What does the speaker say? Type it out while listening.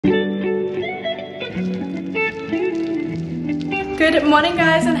Good morning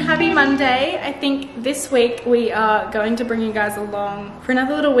guys and happy Monday. I think this week we are going to bring you guys along for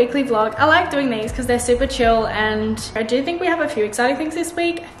another little weekly vlog. I like doing these because they're super chill and I do think we have a few exciting things this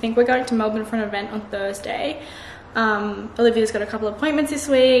week. I think we're going to Melbourne for an event on Thursday. Olivia's got a couple of appointments this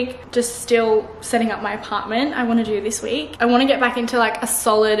week, just still setting up my apartment. I want to do this week. I want to get back into like a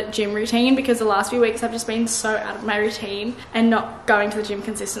solid gym routine because the last few weeks I've just been so out of my routine and not going to the gym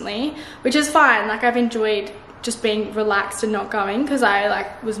consistently, which is fine. Like I've enjoyed just being relaxed and not going because I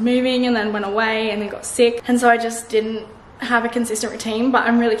like was moving and then went away and then got sick, and so I just didn't have a consistent routine, but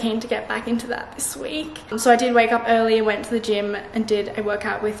I'm really keen to get back into that this week. So I did wake up early and went to the gym and did a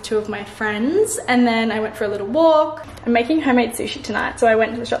workout with two of my friends, and then I went for a little walk. I'm making homemade sushi tonight, so I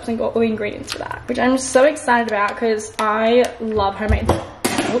went to the shops and got all the ingredients for that, which I'm so excited about because I love homemade.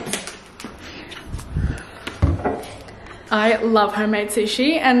 Oops. I love homemade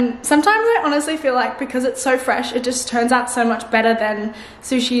sushi, and sometimes I honestly feel like because it's so fresh, it just turns out so much better than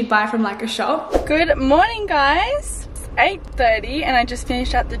sushi you'd buy from like a shop. Good morning guys. 8:30 and I just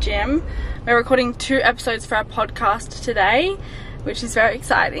finished at the gym. We're recording 2 episodes for our podcast today, which is very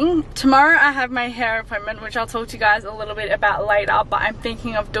exciting. Tomorrow I have my hair appointment, which I'll talk to you guys a little bit about later, but I'm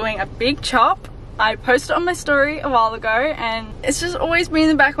thinking of doing a big chop. I posted on my story a while ago and it's just always been in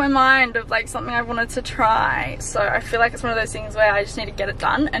the back of my mind of like something I wanted to try. So I feel like it's one of those things where I just need to get it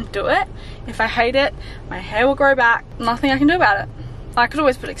done and do it. If I hate it, my hair will grow back. Nothing I can do about it. I could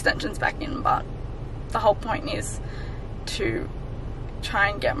always put extensions back in, but the whole point is to try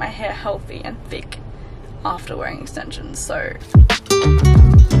and get my hair healthy and thick after wearing extensions. So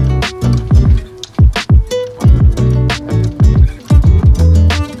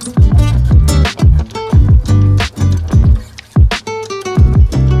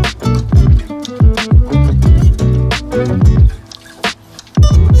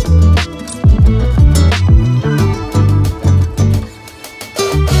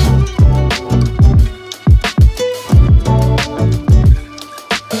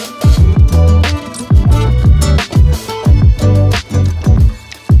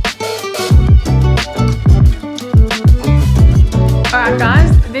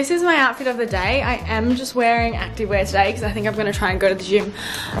outfit of the day. I am just wearing activewear today because I think I'm going to try and go to the gym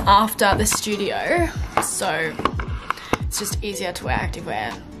after the studio, so it's just easier to wear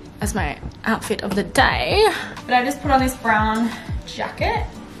activewear as my outfit of the day. But I just put on this brown jacket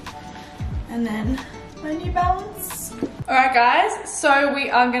and then my New Balance. Alright guys, so we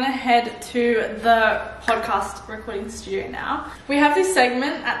are gonna head to the podcast recording studio now. We have this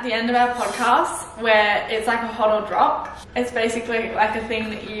segment at the end of our podcast where it's like a hot or drop. It's basically like a thing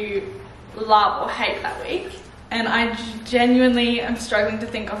that you love or hate that week, and I genuinely am struggling to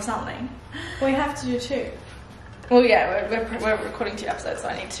think of something. We have to do 2. Well yeah, we're recording 2 episodes, so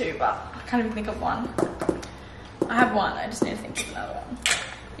I need 2, but I can't even think of one. I have one, I just need to think of another one.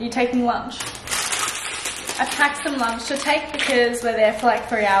 Are you taking lunch? I packed some lunch to take because we're there for like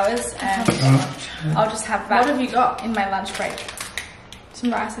 3 hours and I'll just have that. What have you got in my lunch break?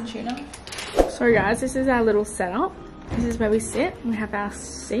 Some rice and tuna. So guys, this is our little setup. This is where we sit. We have our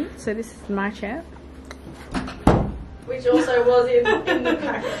seat. So this is my chair. Which also was in the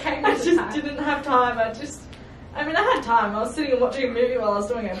pack. I just didn't have time. I mean, I had time. I was sitting and watching a movie while I was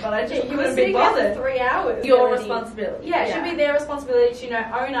doing it, but I just couldn't be bothered. 3 hours. Your responsibility. Yeah, it should be their responsibility to, you know,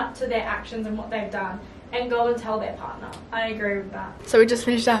 own up to their actions and what they've done and go and tell their partner. I agree with that. So we just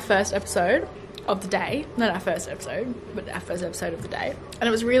finished our first episode of the day. Not our first episode, but our first episode of the day. And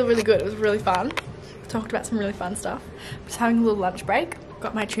it was really, really good. It was really fun. Talked about some really fun stuff. Just having a little lunch break.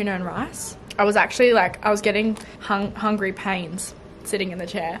 Got my tuna and rice. I was actually like, I was getting hungry pains sitting in the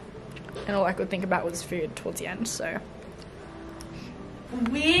chair, and all I could think about was food towards the end. So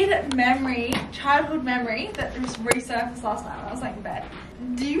weird memory, childhood memory that just resurfaced last night when I was laying in bed.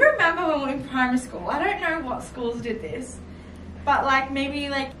 Do you remember when we were in primary school? I don't know what schools did this, but like maybe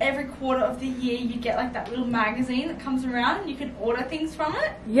like every quarter of the year you get like that little magazine that comes around and you can order things from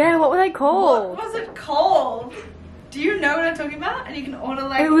it. Yeah, what were they called? What was it called? Do you know what I'm talking about? And you can order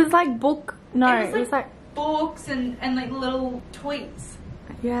like... It was like book... No, it was like books and like little toys.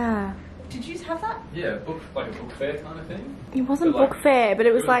 Yeah. Did you have that? Yeah, like a book fair kind of thing. It wasn't book fair, but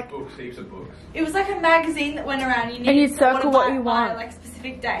it was like... books, heaps of books. It was like a magazine that went around. And you'd circle what you want. Like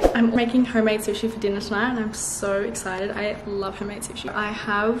specific day. I'm making homemade sushi for dinner tonight and I'm so excited. I love homemade sushi. I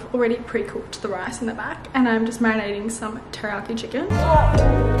have already pre-cooked the rice in the back and I'm just marinating some teriyaki chicken.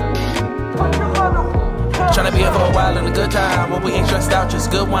 Tryna be here for a while and a good time. When we ain't stressed out,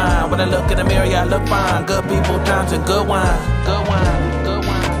 just good wine. When I look in the mirror, I look fine. Good people, times and good wine. Good wine, good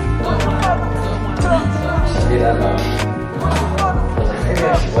wine, good wine, good wine.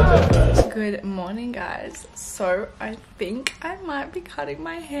 Good morning, guys. So I think I might be cutting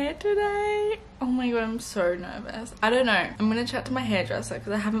my hair today. Oh my god, I'm so nervous. I don't know. I'm gonna chat to my hairdresser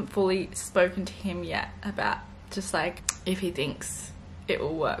because I haven't fully spoken to him yet about just like if he thinks it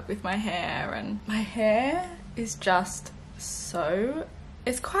will work with my hair. And my hair is just so,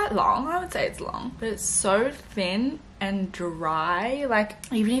 it's quite long. I would say it's long, but it's so thin and dry. Like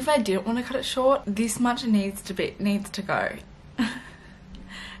even if I didn't want to cut it short, this much needs to go.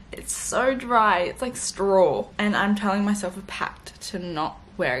 It's so dry, it's like straw. And I'm telling myself a pact to not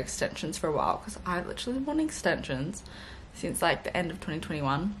wear extensions for a while because I literally want extensions since like the end of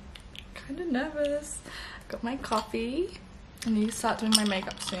 2021. Kind of nervous. Got my coffee. I need to start doing my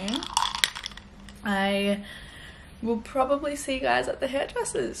makeup soon. I will probably see you guys at the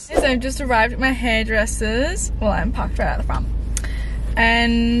hairdressers. So I've just arrived at my hairdressers. Well, I'm parked right out the front.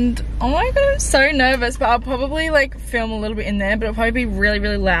 And oh my god, I'm so nervous, but I'll probably like film a little bit in there, but it'll probably be really,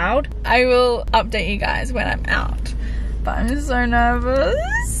 really loud. I will update you guys when I'm out, but I'm just so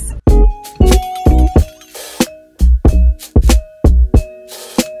nervous.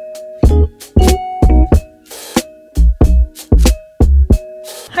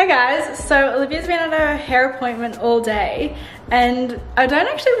 Hi guys, so Olivia's been at her hair appointment all day and I don't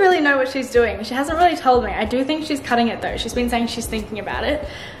actually really know what she's doing. She hasn't really told me. I do think she's cutting it though. She's been saying she's thinking about it.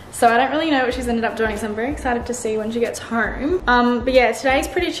 So I don't really know what she's ended up doing, so I'm very excited to see when she gets home. But yeah, today's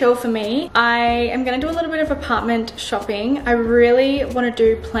pretty chill for me. I am gonna do a little bit of apartment shopping. I really wanna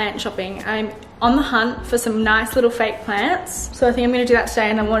do plant shopping. I'm on the hunt for some nice little fake plants. So I think I'm gonna do that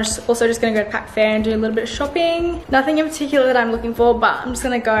today, and I'm also just gonna go to Pack Fair and do a little bit of shopping. Nothing in particular that I'm looking for, but I'm just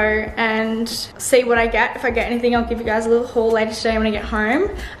gonna go and see what I get. If I get anything, I'll give you guys a little haul later today when I get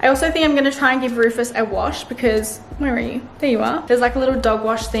home. I also think I'm gonna try and give Rufus a wash because, where are you? There you are. There's like a little dog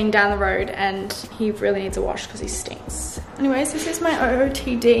wash thing down the road and he really needs a wash because he stinks. Anyways, this is my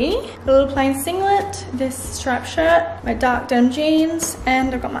OOTD. A little plain singlet, this striped shirt, my dark denim jeans,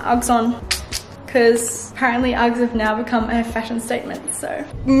 and I've got my Uggs on, because apparently Uggs have now become a fashion statement. So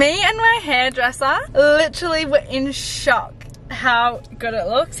me and my hairdresser literally were in shock how good it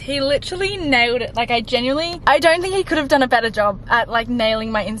looks. He literally nailed it. Like I don't think he could have done a better job at like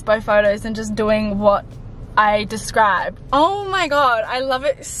nailing my inspo photos and just doing what I described. Oh my god, I love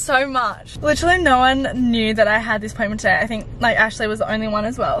it so much. Literally no one knew that I had this appointment today. I think like Ashley was the only one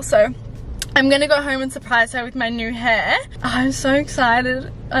as well. So I'm gonna go home and surprise her with my new hair. I'm so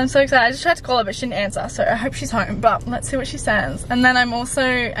excited. I'm so excited. I just tried to call her but she didn't answer, so I hope she's home, but let's see what she says. And then I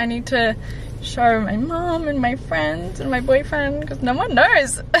need to show my mom and my friends and my boyfriend because no one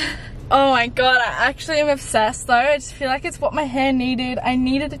knows. Oh my god, I actually am obsessed though. I just feel like it's what my hair needed. I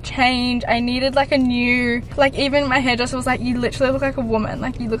needed a change. I needed like a new, like even my hairdresser was like, you literally look like a woman.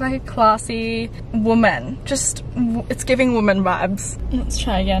 Like you look like a classy woman. Just, it's giving woman vibes. Let's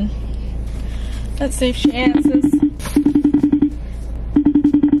try again. Let's see if she answers.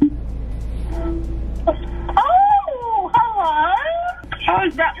 Oh, hello. Oh,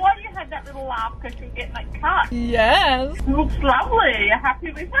 is that why you had that little laugh because you were getting that cut? Yes. It looks lovely. Are you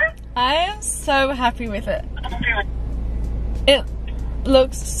happy with it? I am so happy with it. It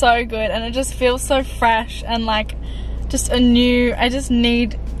looks so good and it just feels so fresh and like just a new, I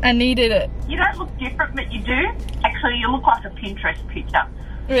needed it. You don't look different, but you do. Actually, you look like a Pinterest picture.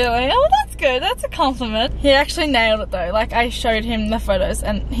 Really? Oh, that's good. That's a compliment. He actually nailed it though. Like I showed him the photos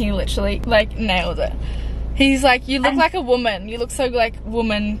and he literally like nailed it. He's like, you look like a woman. You look so like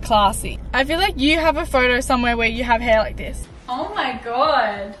woman classy. I feel like you have a photo somewhere where you have hair like this. Oh my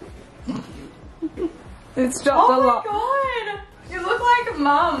god. It's dropped a lot. Oh my god. You look like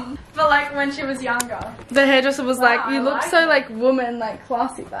mum, but like when she was younger. The hairdresser was like, you look like so it. like woman, like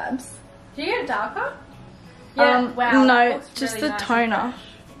classy vibes. Do you get darker? Yeah, wow. that No, looks just really the nice. toner.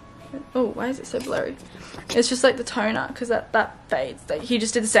 Oh, why is it so blurry? It's just like the toner because that fades. Like he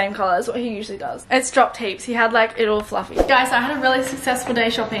just did the same colour as what he usually does. It's dropped heaps. He had like it all fluffy. Guys, I had a really successful day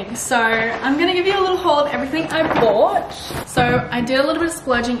shopping, so I'm gonna give you a little haul of everything I bought. So I did a little bit of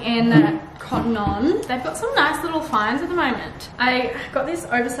splurging in Cotton On. They've got some nice little finds at the moment. I got this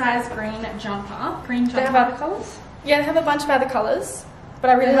oversized green jumper. They have other colours? Yeah, they have a bunch of other colours. But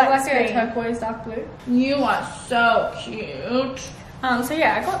I really like a green. turquoise dark blue. You are so cute. So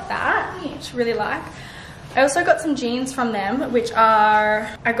yeah, I got that, which I really like. I also got some jeans from them, which are,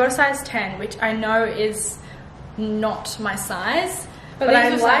 I got a size 10, which I know is not my size, but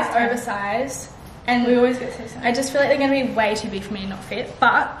I like oversized. And We always get size 10. I just feel like they're gonna be way too big for me and not fit,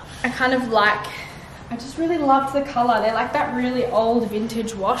 but I kind of like, I just really loved the color. They're like that really old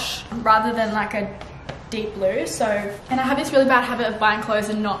vintage wash rather than like a deep blue. So, and I have this really bad habit of buying clothes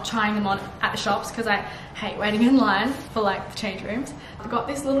and not trying them on at the shops because I hate waiting in line for like the change rooms. I've got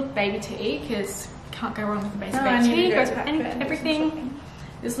this little baby tee because can't go wrong with the basic baby tee. Goes with everything.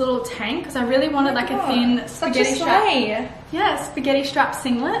 This little tank because I really wanted like a thin spaghetti strap. Yeah, spaghetti strap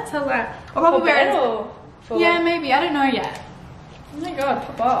singlet. So like, I'll probably wear it. Yeah, maybe. I don't know yet. Oh my god,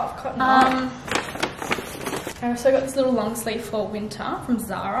 pop off. Cotton on. I also got this little long sleeve for winter from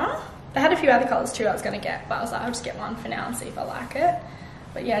Zara. They had a few other colours too I was going to get, but I was like, I'll just get one for now and see if I like it.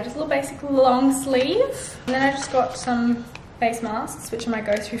 But yeah, just a little basic long sleeve. And then I just got some face masks, which are my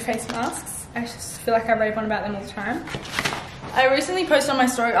go-to face masks. I just feel like I rave on about them all the time. I recently posted on my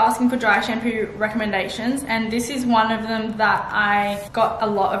story asking for dry shampoo recommendations, and this is one of them that I got a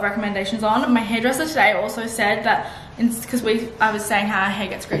lot of recommendations on. My hairdresser today also said that, because I was saying how our hair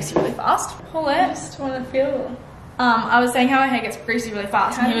gets greasy really fast. Pull it. I just want to feel. I was saying how our hair gets greasy really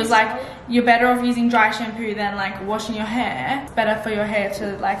fast, and he was like, you're better off using dry shampoo than like washing your hair. It's better for your hair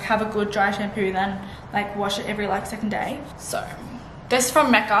to like have a good dry shampoo than like wash it every like second day. So this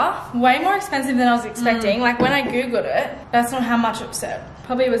from Mecca, way more expensive than I was expecting. Like when I googled it, that's not how much it said.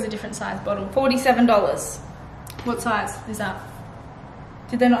 Probably was a different size bottle. $47. What size is that?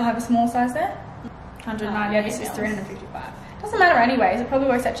 Did they not have a small size there? 190. Yeah, this is 355. Doesn't matter anyways. It probably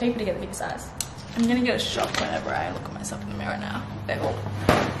works out cheaper to get the big size. I'm gonna get a shock whenever I look at myself in the mirror now.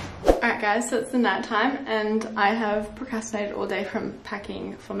 Alright guys, so it's the night time and I have procrastinated all day from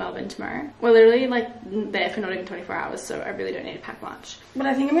packing for Melbourne tomorrow. We're literally like there for not even 24 hours, so I really don't need to pack much. But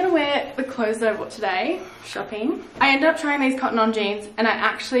I think I'm gonna wear the clothes that I bought today, shopping. I ended up trying these cotton on jeans and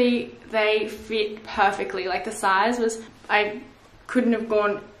they fit perfectly. Like the size was, I couldn't have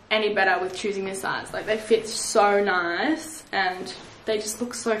gone any better with choosing this size. Like they fit so nice and they just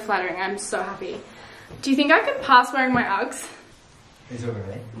look so flattering. I'm so happy. Do you think I could pass wearing my Uggs? Is it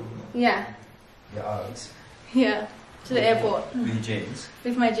already? Yeah. Your Uggs? Yeah. To the airport. With your jeans?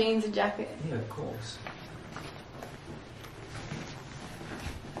 With my jeans and jacket. Yeah, of course.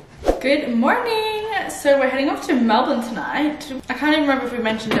 Good morning! So we're heading off to Melbourne tonight. I can't even remember if we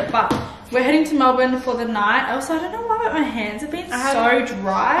mentioned it, but we're heading to Melbourne for the night. Also, I don't know why, but my hands have been so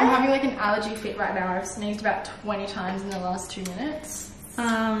dry. I'm having like an allergy fit right now. I've sneezed about 20 times in the last 2 minutes.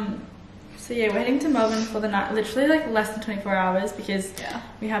 So yeah, we're heading to Melbourne for the night. Literally like less than 24 hours because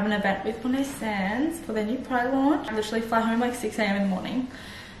we have an event with Bondi Sands for their new product launch. I literally fly home like 6 AM in the morning.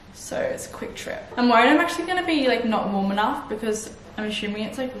 So it's a quick trip. I'm worried I'm actually going to be like not warm enough because I'm assuming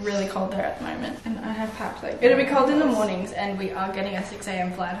it's like really cold there at the moment. And I have packed like, it'll be cold in the mornings and we are getting a 6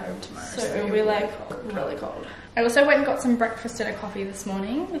 AM flight home tomorrow. So it'll be like really cold. I also went and got some breakfast and a coffee this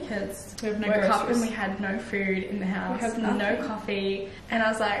morning because we have no woke up and we had no food in the house. We have no coffee. And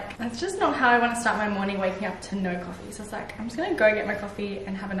I was like, that's just not how I want to start my morning, waking up to no coffee. So I was like, I'm just going to go get my coffee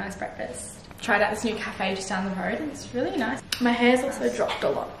and have a nice breakfast. Tried out this new cafe just down the road and it's really nice. My hair's also dropped a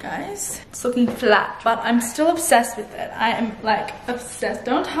lot, guys. It's looking flat, but I'm still obsessed with it. I am like obsessed.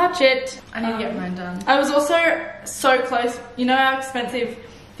 Don't touch it. I need to get mine done. I was also so close. You know how expensive,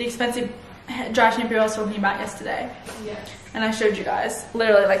 the expensive dry shampoo I was talking about yesterday? Yes. And I showed you guys,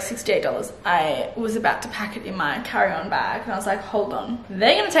 literally like $68. I was about to pack it in my carry-on bag and I was like, hold on.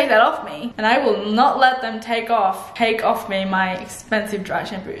 They're gonna take that off me and I will not let them take off me my expensive dry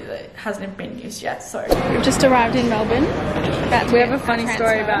shampoo that hasn't been used yet. So we've just arrived in Melbourne. We have a funny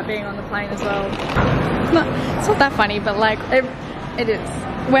story about being on the plane as well. It's not that funny, but like it is.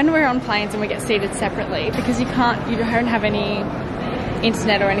 When we're on planes and we get seated separately, because you don't have any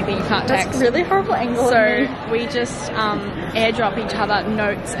internet or anything, you can't text. That's really horrible angle. So we just airdrop each other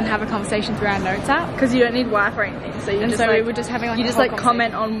notes and have a conversation through our notes app because you don't need Wi-Fi or anything. So we were just having like, you just like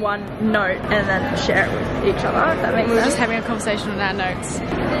comment on one note and then share it with each other. If that makes sense. We were just having a conversation on our notes.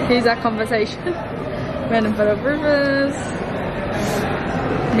 Here's our conversation. Random photographers.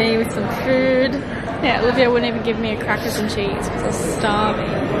 Me with some food. Yeah, Olivia wouldn't even give me a crackers and cheese because I was starving.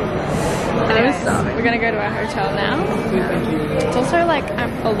 I was starving. We're gonna go to our hotel now. It's also like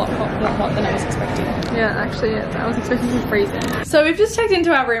a lot more hot than I was expecting. Yeah, actually, I was expecting some freezing. So we've just checked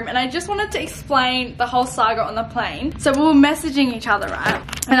into our room and I just wanted to explain the whole saga on the plane. So we were messaging each other, right?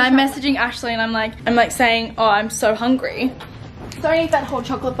 And I'm messaging Ashley and I'm like saying, oh, I'm so hungry. Don't eat that whole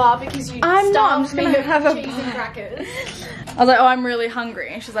chocolate bar because you starved me with cheese and crackers. I was like, oh, I'm really hungry.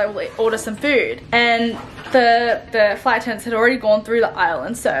 And she's like, well, order some food. And the flight attendants had already gone through the aisle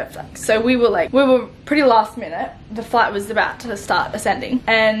and served. So we were pretty last minute. The flight was about to start ascending.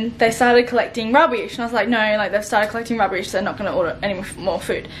 And they started collecting rubbish. And I was like, no, like they've started collecting rubbish. So they're not going to order any more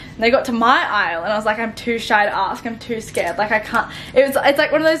food. And they got to my aisle and I was like, I'm too shy to ask. I'm too scared. Like I can't. It's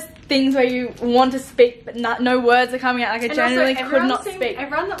like one of those things where you want to speak but no words are coming out. Like I And genuinely also, could not seemed, speak.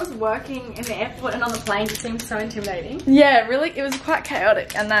 Everyone that was working in the airport and on the plane just seemed so intimidating. Yeah, really, it was quite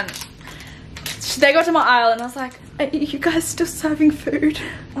chaotic. And then they got to my aisle and I was like, are you guys still serving food?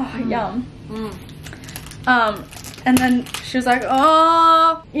 Oh, yum. And then she was like,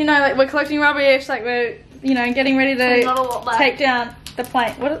 oh, you know, like we're collecting rubbish, like we're, you know, getting ready to Not a lot left. take down the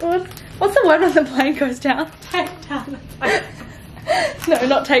plane. What's the word when the plane goes down? Take down the plane. No,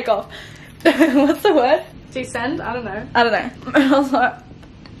 not take off. What's the word? Descend? I don't know. I don't know. And I was like,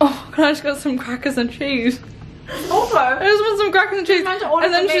 oh, can I just get some crackers and cheese? Also, I just want some crackers and cheese.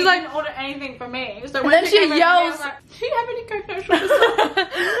 And then she's like, didn't order anything for me. So and when then she came over to me, I yells. was like, do you have any coconut sugar?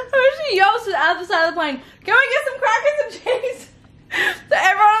 She yells to the other side of the plane, can we get some crackers and cheese? So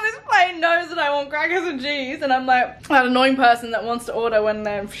everyone on this plane knows that I want crackers and cheese, and I'm like that annoying person that wants to order when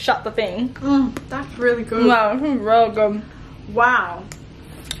they've shut the thing. That's really good. Wow, it's real good. Wow.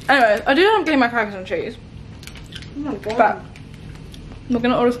 Anyways, I do end up getting my crackers and cheese, Oh my god. but we're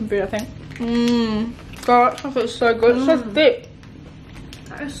gonna order some food, I think. God, that chocolate is so good. It's so thick.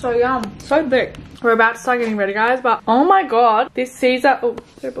 That is so yum. So thick. We're about to start getting ready, guys, but oh my god, this Caesar, oh,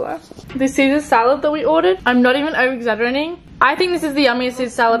 so blessed. This Caesar salad that we ordered, I'm not even over exaggerating. I think this is the yummiest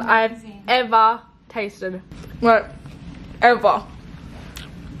Caesar salad I've ever tasted. Like, ever.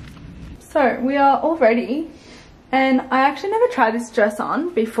 So we are all ready, and I actually never tried this dress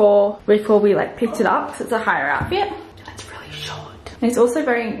on before we like picked it up because it's a higher outfit. It's really short. And it's also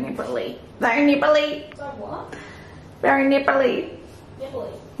very nipply. Very nipply. So what? Very nipply. Nipply.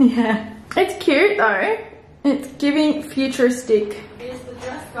 Yeah. It's cute though. It's giving futuristic, Here's the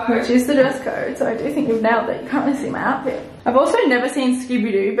dress code. which is the dress code. So I do think you've nailed it. You can't really see my outfit. I've also never seen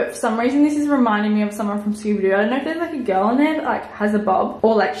Scooby-Doo, but for some reason this is reminding me of someone from Scooby-Doo. I don't know if there's like a girl in there that like has a bob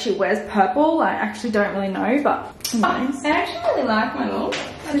or like she wears purple. I actually don't really know, but nice. I actually really like my look.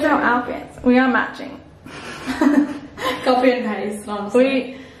 These are our outfits. We are matching. Copy and paste,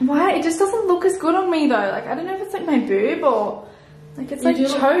 honestly. Why? It just doesn't look as good on me though. Like I don't know if it's like my boob or like it's like do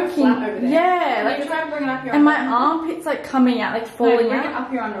look choking. flat over there. Yeah, Like, like try and bring it up your and my underarm. armpit's like coming out, like falling Bring it out.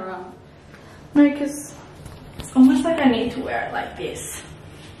 up your underarm. No, because it's almost like I need to wear it like this.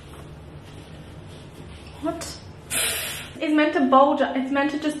 What? It's meant to bulge up. It's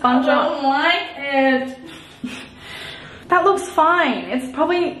meant to just bunch up. I don't like it. That looks fine. It's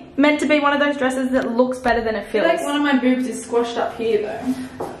probably meant to be one of those dresses that looks better than it feels. I feel like one of my boobs is squashed up here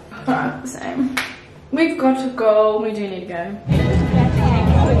though. Alright, the same. We've got to go. We do need to go.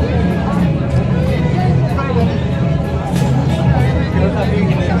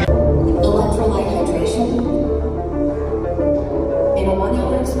 Electrolyte hydration in a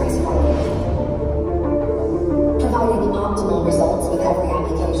 1-hour express format, providing optimal results with every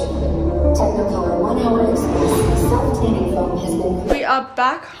application. Technicolor 1-hour express self-tanning foam has been. We are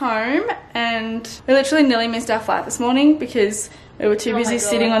back home and we literally nearly missed our flight this morning because we were too busy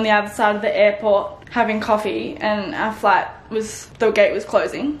sitting on the other side of the airport having coffee, and our flight was, the gate was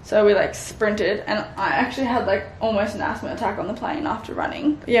closing, so we like sprinted, and I actually had like almost an asthma attack on the plane after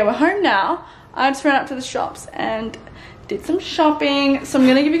running. But yeah, we're home now. I just ran up to the shops and did some shopping, so I'm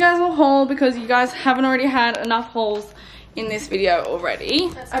gonna give you guys a haul because you guys haven't already had enough hauls in this video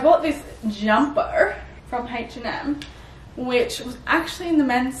already. I bought this jumper from H&M, which was actually in the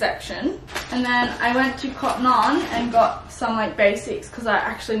men's section, and then I went to Cotton On and got some like basics because I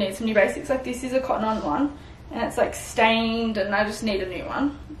actually need some new basics. Like this is a Cotton On one and it's like stained and I just need a new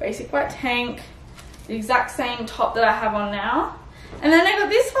one. Basic white tank, the exact same top that I have on now, and then I got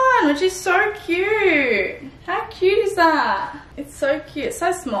this one which is so cute. How cute is that? It's so cute. It's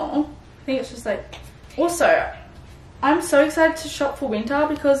so small. I think it's just like, also I'm so excited to shop for winter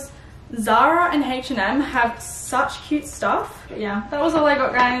because Zara and H&M have such cute stuff. But yeah, that was all I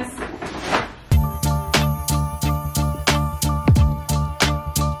got, guys.